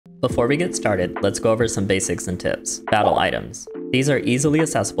Before we get started, let's go over some basics and tips. Battle items. These are easily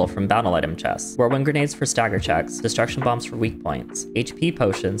accessible from battle item chests. Whirlwind grenades for stagger checks, destruction bombs for weak points, HP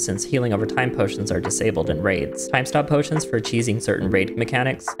potions since healing over time potions are disabled in raids, time stop potions for cheesing certain raid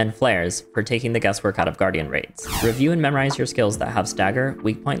mechanics, and flares for taking the guesswork out of guardian raids. Review and memorize your skills that have stagger,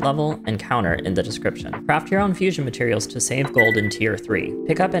 weak point level, and counter in the description. Craft your own fusion materials to save gold in tier 3.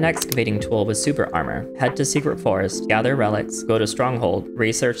 Pick up an excavating tool with super armor, head to Secret Forest, gather relics, go to Stronghold,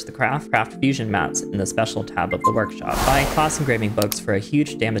 research the craft fusion mats in the special tab of the workshop. Buy class engraving books for a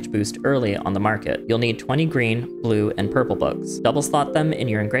huge damage boost early on the market. You'll need 20 green, blue, and purple books. Double slot them in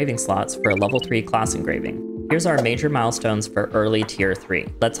your engraving slots for a level 3 class engraving. Here's our major milestones for early tier 3.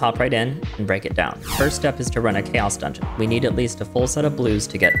 Let's hop right in and break it down. First step is to run a chaos dungeon. We need at least a full set of blues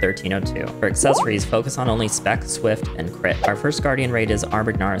to get 1302. For accessories, focus on only spec, swift, and crit. Our first guardian raid is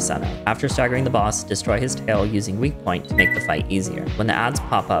Armored Narasena. After staggering the boss, destroy his tail using weak point to make the fight easier. When the ads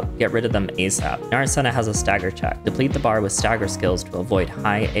pop up, get rid of them ASAP. Narasena has a stagger check. Deplete the bar with stagger skills to avoid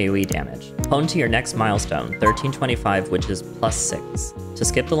high AoE damage. Hone to your next milestone, 1325, which is +6. To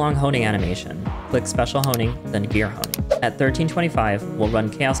skip the long honing animation, click special honing, then gear honing. At 1325, we'll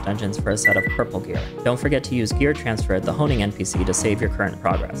run chaos dungeons for a set of purple gear. Don't forget to use gear transfer at the honing NPC to save your current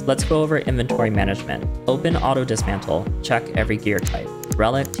progress. Let's go over inventory management. Open auto dismantle, check every gear type.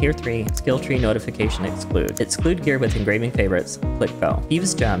 Relic, tier 3, skill tree notification exclude. Exclude gear with engraving favorites, click go.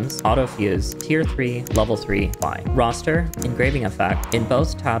 Thieves gems, auto fuse, tier 3, level 3, apply. Roster, engraving effect. In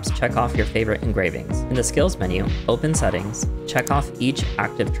both tabs, check off your favorite engravings. In the skills menu, open settings, check off each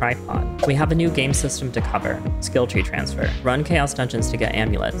active tripod. We have a new game system to cover, skill tree transfer. Run chaos dungeons to get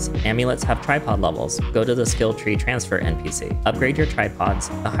amulets. Amulets have tripod levels. Go to the skill tree transfer NPC. Upgrade your tripods.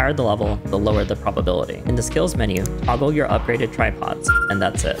 The higher the level, the lower the probability. In the skills menu, toggle your upgraded tripods. And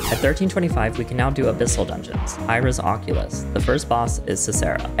that's it. At 1325, we can now do Abyssal dungeons. Aira's Oculus. The first boss is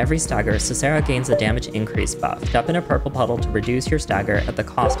Cicera. Every stagger, Cicera gains a damage increase buff. Step in a purple puddle to reduce your stagger at the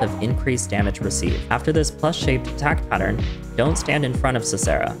cost of increased damage received. After this plus-shaped attack pattern, don't stand in front of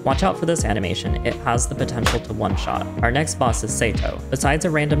Cicera. Watch out for this animation, it has the potential to one-shot. Our next boss is Sato. Besides a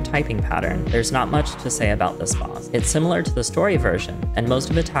random typing pattern, there's not much to say about this boss. It's similar to the story version, and most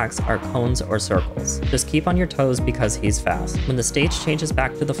of attacks are cones or circles. Just keep on your toes because he's fast. When the stage changes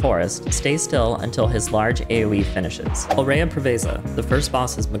back to the forest, stay still until his large AoE finishes. Oreha Preveza. The first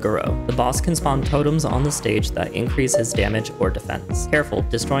boss is Meguro. The boss can spawn totems on the stage that increase his damage or defense. Careful,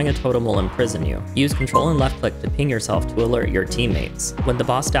 destroying a totem will imprison you. Use control and left click to ping yourself to alert your teammates. When the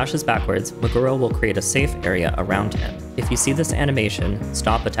boss dashes backwards, Meguro will create a safe area around him. If you see this animation,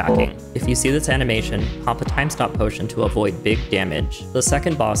 stop attacking. If you see this animation, pop a time stop potion to avoid big damage. The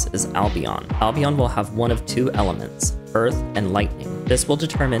second boss is Albion. Albion will have one of two elements, earth and lightning. This will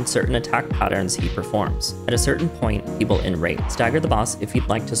determine certain attack patterns he performs. At a certain point, he will enrage. Stagger the boss if you'd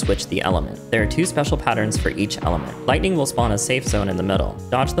like to switch the element. There are two special patterns for each element. Lightning will spawn a safe zone in the middle.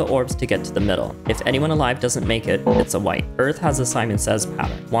 Dodge the orbs to get to the middle. If anyone alive doesn't make it, it's a wipe. Earth has a Simon Says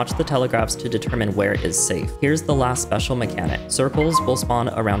pattern. Watch the telegraphs to determine where it is safe. Here's the last special mechanic. Circles will spawn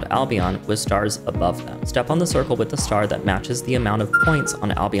around Albion with stars above them. Step on the circle with the star that matches the amount of points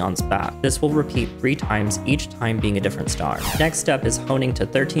on Albion's back. This will repeat 3 times, each time being a different star. Next step is honing to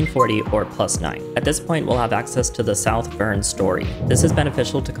 1340 or +9. At this point, we'll have access to the South Burn story. This is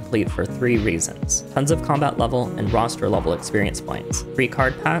beneficial to complete for 3 reasons. Tons of combat level and roster level experience points, free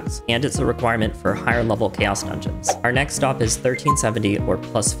card packs, and it's a requirement for higher level chaos dungeons. Our next stop is 1370 or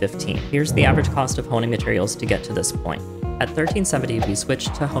 +15. Here's the average cost of honing materials to get to this point. At 1370, we switch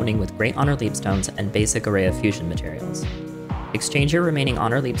to honing with Great Honor Leapstones and basic array of fusion materials. Exchange your remaining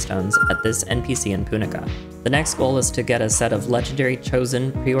Honor Leapstones at this NPC in Punica. The next goal is to get a set of legendary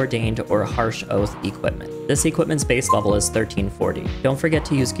chosen, preordained, or harsh oath equipment. This equipment's base level is 1340. Don't forget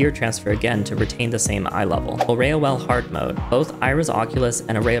to use gear transfer again to retain the same eye level. Oreha Well hard mode. Both Aira's Oculus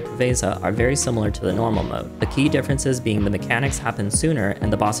and Oreha Preveza are very similar to the normal mode. The key differences being the mechanics happen sooner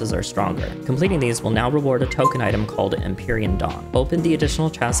and the bosses are stronger. Completing these will now reward a token item called Empyrean Dawn. Open the additional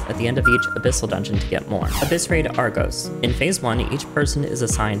chests at the end of each Abyssal dungeon to get more. Abyss Raid Argos. In phase 1, each person is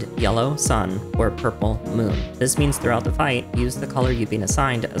assigned yellow, sun, or purple, moon. This means throughout the fight, use the color you've been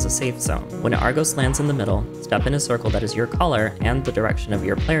assigned as a safe zone. When Argos lands in the middle, step in a circle that is your color and the direction of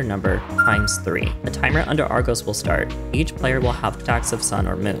your player number ×3. A timer under Argos will start. Each player will have stacks of sun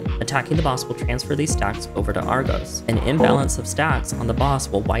or moon. Attacking the boss will transfer these stacks over to Argos. An imbalance of stacks on the boss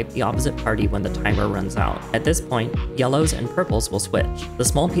will wipe the opposite party when the timer runs out. At this point, yellows and purples will switch. The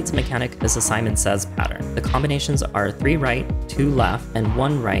small pizza mechanic is a Simon Says pattern. The combinations are 3 right, 2 left, and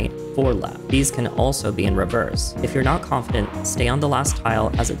 1 right, 4 left. These can also be in reverse. If you're not confident, stay on the last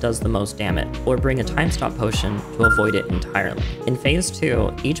tile as it does the most damage, or bring a time stop potion to avoid it entirely. In phase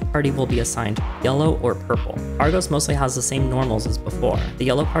 2, each party will be assigned yellow or purple. Argos mostly has the same normals as before. The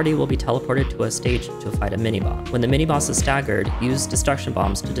yellow party will be teleported to a stage to fight a mini-boss. When the mini-boss is staggered, use destruction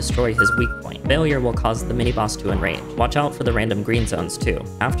bombs to destroy his weak point. Failure will cause the mini-boss to enrage. Watch out for the random green zones too.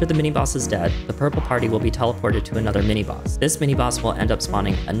 After the mini-boss is dead, the purple party will be teleported to another mini-boss. This mini-boss will end up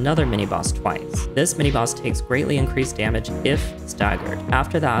spawning another mini-boss twice. This mini-boss takes greatly increased damage if staggered.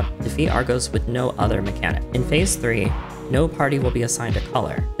 After that, defeat Argos with no other mechanic. In phase 3, no party will be assigned a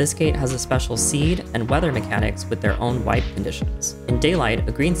color. This gate has a special seed and weather mechanics with their own wipe conditions. In daylight,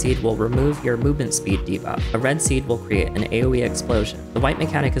 a green seed will remove your movement speed debuff. A red seed will create an AoE explosion. The wipe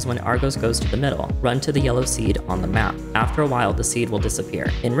mechanic is when Argos goes to the middle. Run to the yellow seed on the map. After a while, the seed will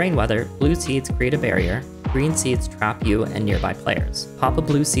disappear. In rain weather, blue seeds create a barrier. Green seeds trap you and nearby players. Pop a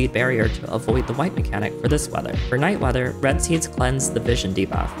blue seed barrier to avoid the wipe mechanic for this weather. For night weather, red seeds cleanse the vision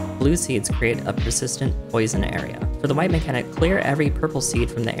debuff. Blue seeds create a persistent poison area. For the wipe mechanic, clear every purple seed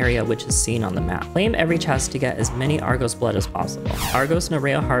from the area which is seen on the map. Claim every chest to get as many Argos blood as possible. Argos and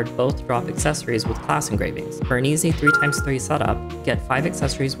Oreha Hard both drop accessories with class engravings. For an easy 3x3 setup, get 5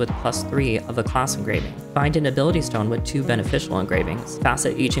 accessories with +3 of the class engraving. Find an ability stone with 2 beneficial engravings.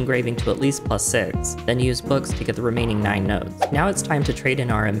 Facet each engraving to at least +6, then use books to get the remaining 9 nodes. Now it's time to trade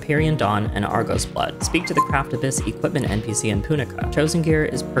in our Empyrean Dawn and Argos blood. Speak to the Craft Abyss equipment NPC in Punica. Chosen gear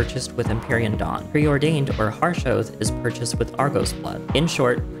is purchased with Empyrean Dawn. Preordained or Harsh Oath is purchased with Argos blood. In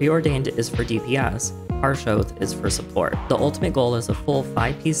short, Preordained is for DPS, Harsh Oath is for support. The ultimate goal is a full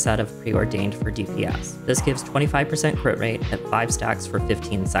 5-piece set of Preordained for DPS. This gives 25% crit rate at 5 stacks for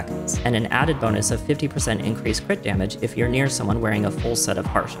 15 seconds, and an added bonus of 50% increased crit damage if you're near someone wearing a full set of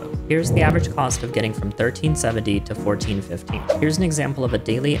Harsh Oath. Here's the average cost of getting from 1370 to 1415. Here's an example of a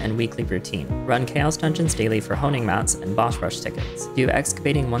daily and weekly routine. Run Chaos Dungeons daily for honing mats and boss rush tickets. Do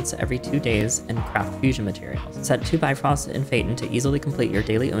excavating once every 2 days and craft fusion materials. Set 2 Bifrost and Phaeton to easily complete your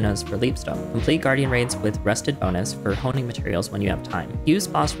daily unas for Leapstone. Complete Guardian raids with rested bonus for honing materials when you have time. Use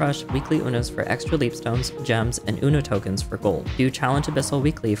boss rush weekly unas for extra Leapstones, gems, and Uno tokens for gold. Do Challenge Abyssal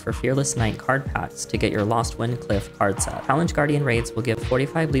weekly for Fearless Knight card packs to get your Lost Wind Cliff card set. Challenge Guardian raids will give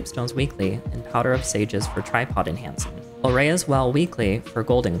 45 Leapstones weekly and Powder of Sages for tripod enhancing. Oreha's Well weekly for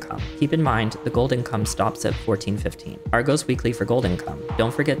gold income. Keep in mind, the gold income stops at 1415. Argos weekly for gold income.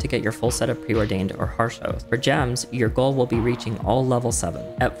 Don't forget to get your full set of Preordained or Harsh Oath. For gems, your goal will be reaching all level 7.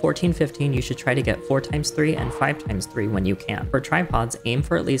 At 1415, you should try to get 4x3 and 5x3 when you can. For tripods, aim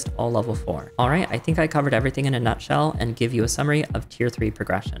for at least all level 4. Alright, I think I covered everything in a nutshell and give you a summary of tier 3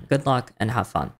 progression. Good luck and have fun.